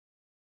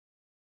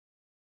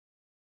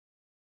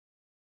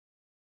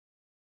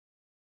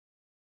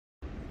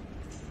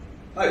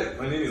Hi,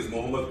 my name is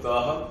Mohammed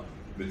Taha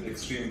with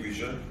XTREAM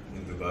Vision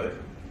in Dubai.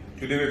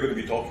 Today we're going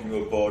to be talking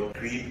about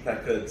Green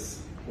Packard's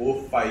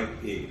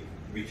O5A,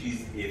 which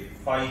is a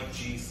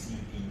 5G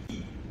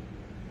CPE.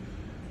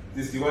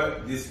 This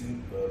video is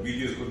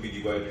going to be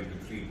divided into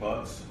three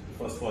parts. The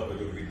first part we're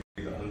going to be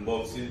doing the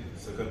unboxing. The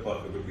second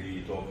part we're going to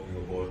be talking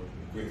about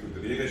going through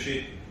the data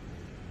sheet.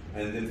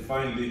 And then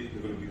finally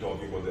we're going to be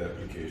talking about the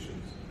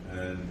applications.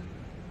 And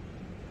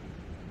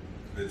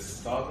let's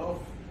start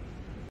off.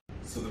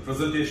 So the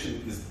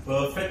presentation is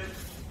perfect.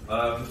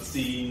 I haven't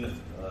seen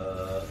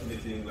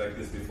anything like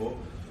this before.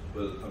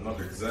 Well, I'm not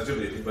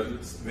exaggerating, but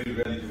it's very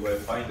rarely do I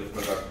find a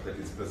product that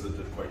is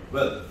presented quite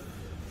well.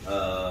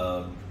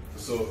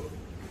 So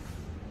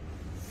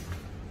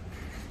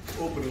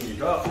opening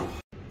it up,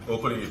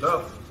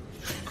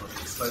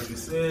 slide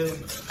this in,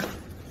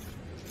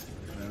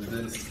 and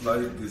then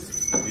slide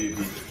this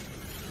baby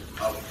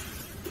out.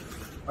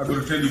 I'm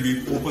going to tell you,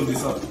 we opened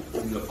this up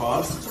in the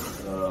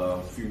past,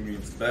 a few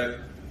minutes back.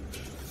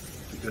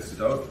 Test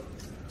it out.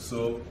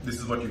 So this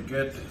is what you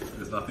get.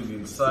 There's nothing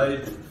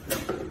inside.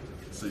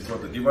 So you've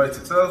got the device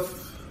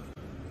itself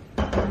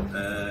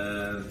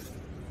and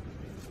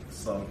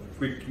some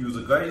quick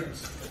user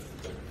guides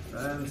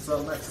and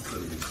some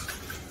accessories.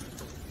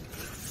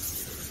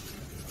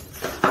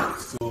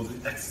 So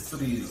the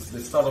accessories,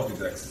 let's start off with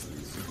the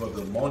accessories. You've got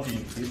the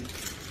mounting kit.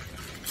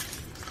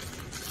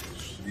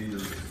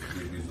 These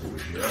over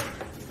here.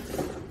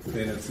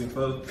 Plain and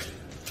simple.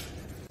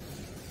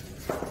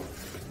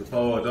 The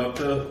power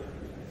adapter.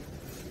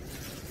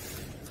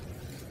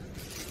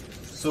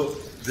 So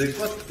they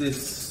got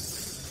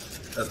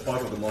this as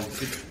part of the mounting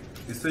kit.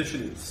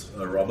 Essentially it's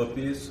a rubber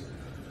piece.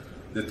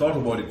 They thought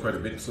about it quite a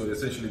bit. So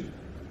essentially,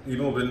 you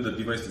know, when the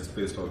device is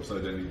placed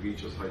outside and it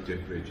reaches high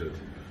temperature,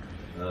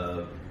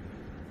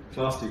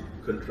 plastic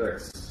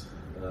contracts,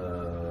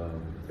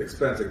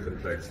 expands and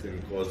contracts, then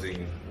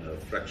causing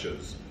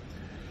fractures.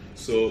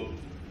 So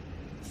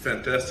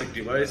fantastic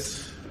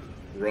device,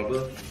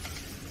 rubber.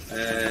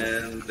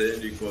 And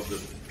then you got the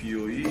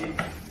PoE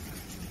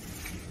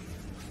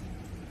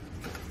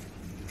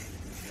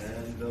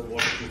and the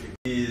waterproofing.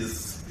 It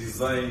is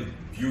designed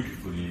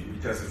beautifully.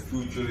 It has a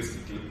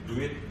futuristic look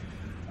to it.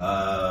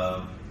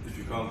 If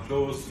you come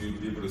close, you'll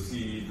be able to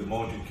see the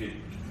mounting kit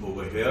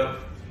over here.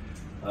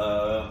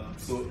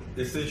 So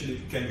essentially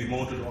it can be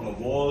mounted on a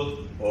wall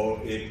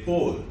or a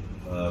pole,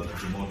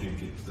 the mounting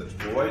kit that's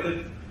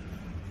provided.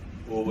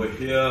 Over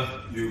here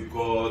you've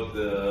got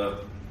the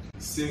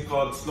SIM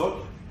card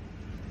slot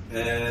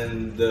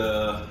and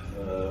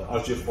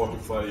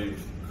RJ45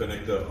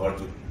 connector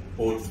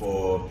port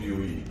for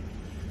PoE.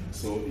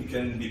 So it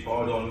can be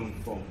powered on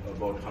from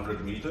about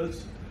 100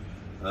 meters.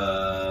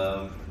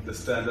 The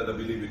standard, I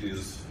believe it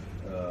is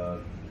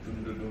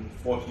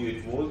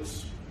 48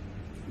 volts.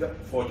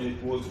 Yep, 48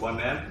 volts, 1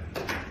 amp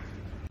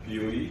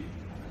PoE,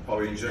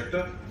 power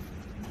injector.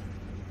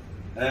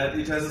 And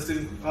it has a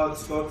SIM card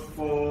slot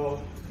for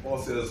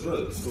OSA as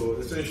well. So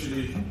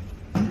essentially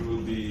you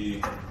will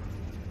be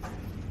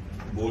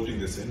bolting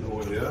this in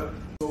over here.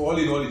 So all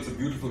in all, it's a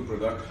beautiful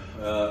product.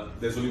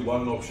 There's only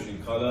one option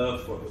in color,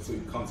 so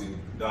it comes in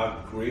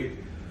dark gray.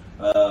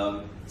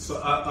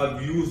 So I've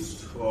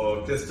used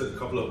or tested a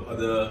couple of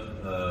other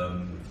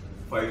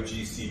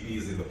 5G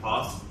CPs in the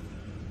past.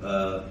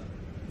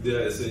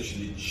 They're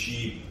essentially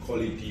cheap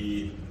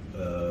quality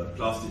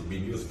plastic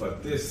being used,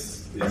 but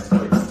this is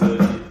quite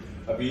sturdy.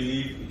 I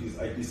believe it is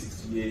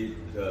IP68.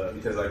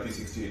 It has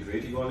IP68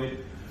 rating on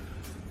it.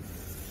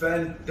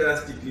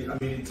 Fantastically, I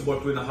mean, it's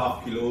about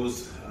 2.5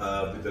 kilos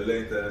with the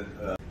length, and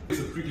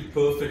it's a pretty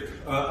perfect,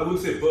 I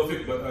wouldn't say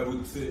perfect, but I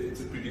would say it's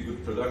a pretty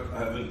good product. I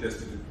haven't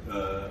tested it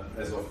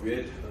as of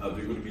yet. We're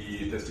going to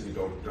be testing it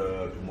out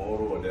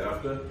tomorrow or day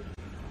after.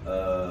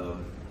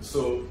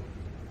 So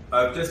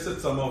I've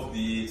tested some of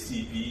the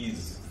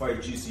CPs,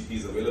 5G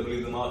CPs available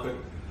in the market.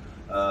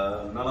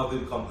 None of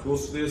them come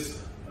close to this.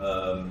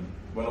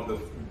 One of the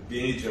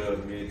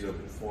major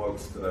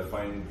faults that I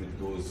find with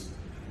those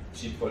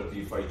cheap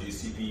quality 5G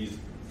CPs,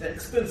 they're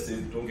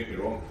expensive, don't get me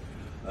wrong,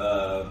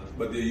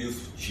 but they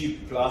use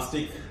cheap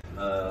plastic.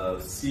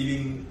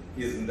 Sealing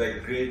isn't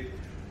that great,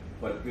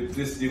 but with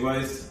this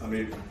device, I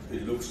mean,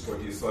 it looks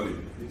pretty solid.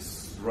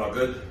 It's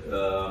rugged.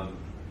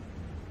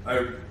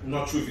 I'm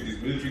not sure if it is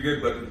military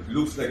grade, but it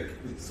looks like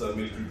it's a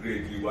military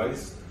grade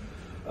device.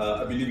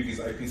 I believe it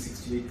is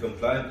IP68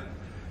 compliant.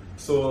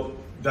 So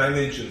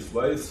dimensions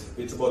wise,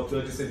 it's about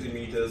 30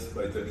 centimeters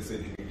by 30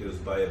 centimeters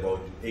by about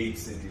 8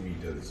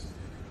 centimeters.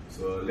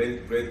 So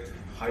length, breadth,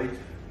 height,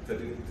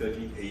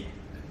 38.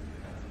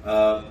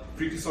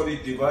 Pretty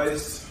solid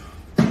device.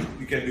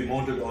 It can be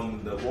mounted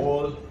on the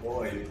wall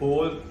or a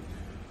pole.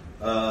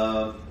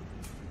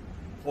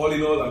 All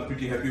in all, I'm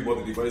pretty happy about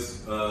the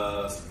device.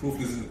 Proof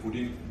is in the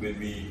pudding when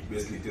we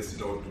basically test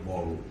it out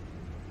tomorrow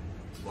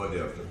or day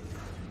after.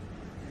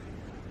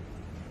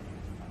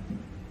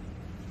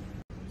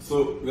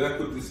 So where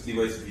could this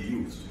device be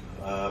used?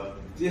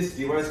 This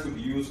device could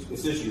be used,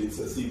 essentially it's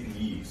a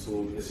CPE,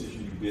 so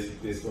essentially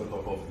basically placed on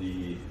top of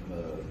the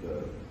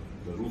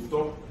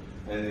rooftop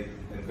and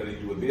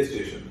connect to a base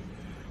station.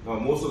 Now,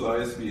 most of the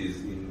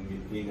ISPs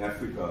in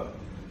Africa,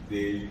 they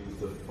use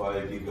the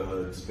 5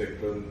 gigahertz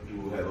spectrum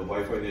to have a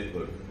Wi-Fi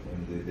network,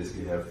 and they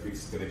basically have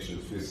fixed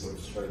connections, fixed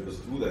subscribers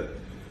through that.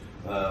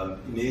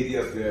 In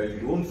areas where you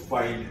don't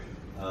find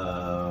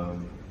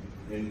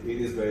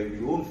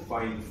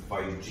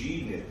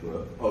 5G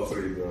network,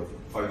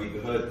 5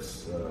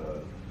 gigahertz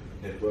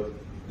network,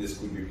 this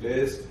could be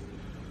placed.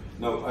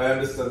 Now, I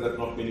understand that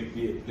not many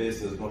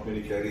places, not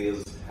many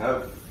carriers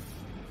have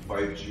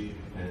 5G,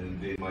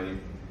 and they might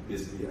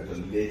basically at a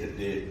later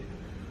date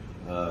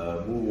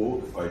move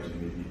over to 5G,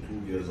 maybe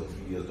 2 years or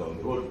 3 years down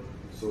the road.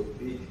 So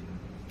it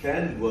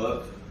can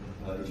work,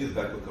 it is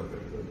backward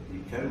compatible.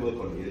 It can work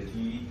on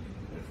LTE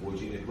and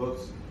 4G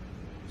networks.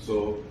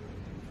 So,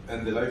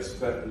 and the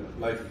life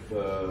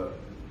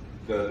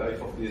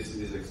of this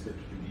is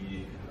expected to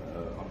be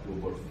up to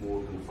about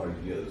 4 to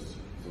 5 years.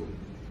 So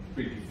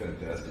pretty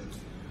fantastic.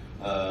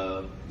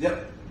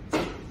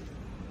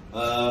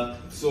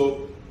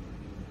 So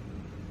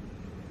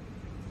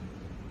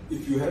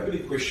if you have any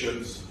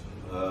questions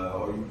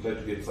or you'd like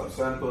to get some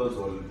samples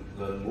or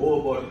learn more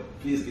about it,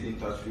 please get in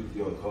touch with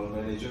your account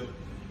manager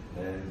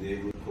and they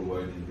will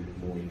provide you with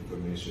more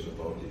information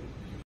about it.